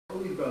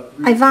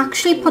I've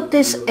actually put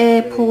this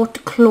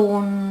airport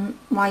clone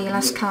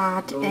wireless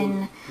card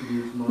in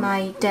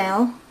my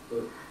Dell.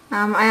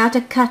 I had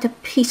to cut a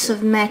piece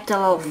of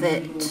metal off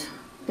it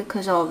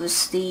because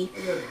obviously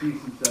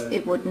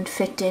it wouldn't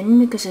fit in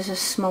because it's a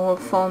small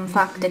form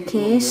factor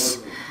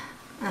case.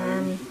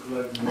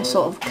 I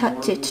sort of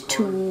cut it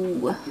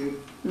to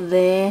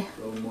there,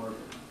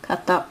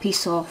 cut that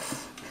piece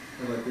off.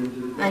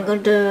 I'm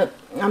going to,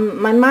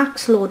 my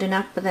Mac's loading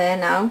up there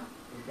now,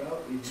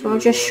 so I'll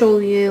just show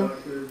you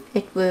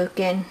it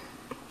working,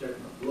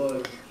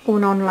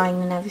 going online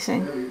and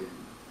everything.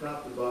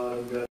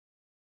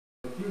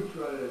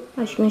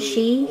 As you can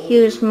see,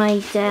 here's my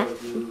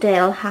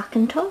Dell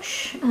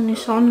Hackintosh and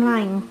it's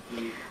online.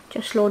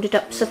 Just loaded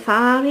up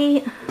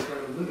Safari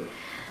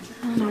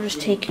and I'll just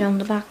take it on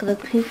the back of the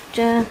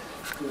computer.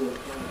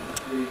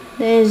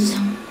 There's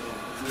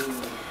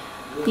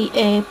the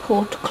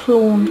airport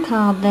clone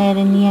card there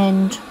in the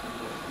end.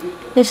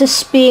 There's a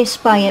space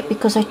by it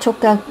because I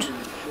took out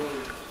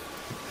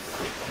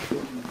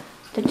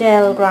the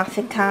Dell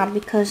graphic card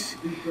because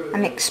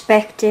I'm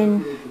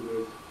expecting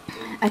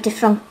a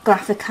different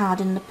graphic card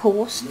in the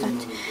post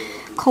that,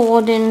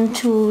 according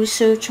to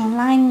research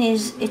online,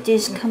 it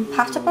is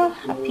compatible,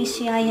 a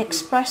PCI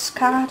Express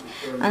card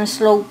and a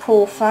slow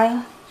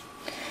profile,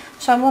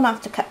 so I won't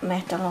have to cut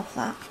metal off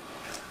that.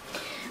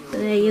 But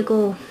there you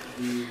go.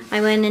 I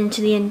went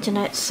into the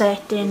internet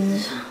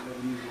settings,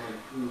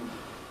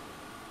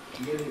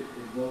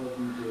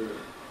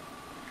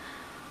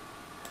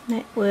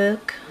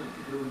 network,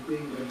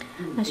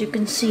 as you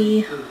can see,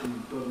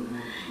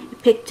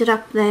 it picked it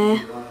up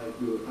there.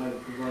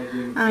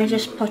 I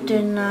just put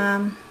in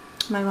my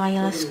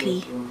wireless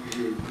key.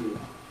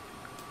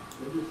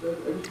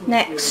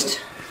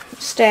 Next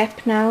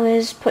step now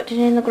is putting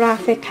in the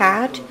graphic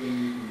card,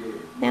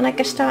 then I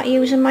can start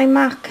using my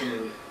Mac.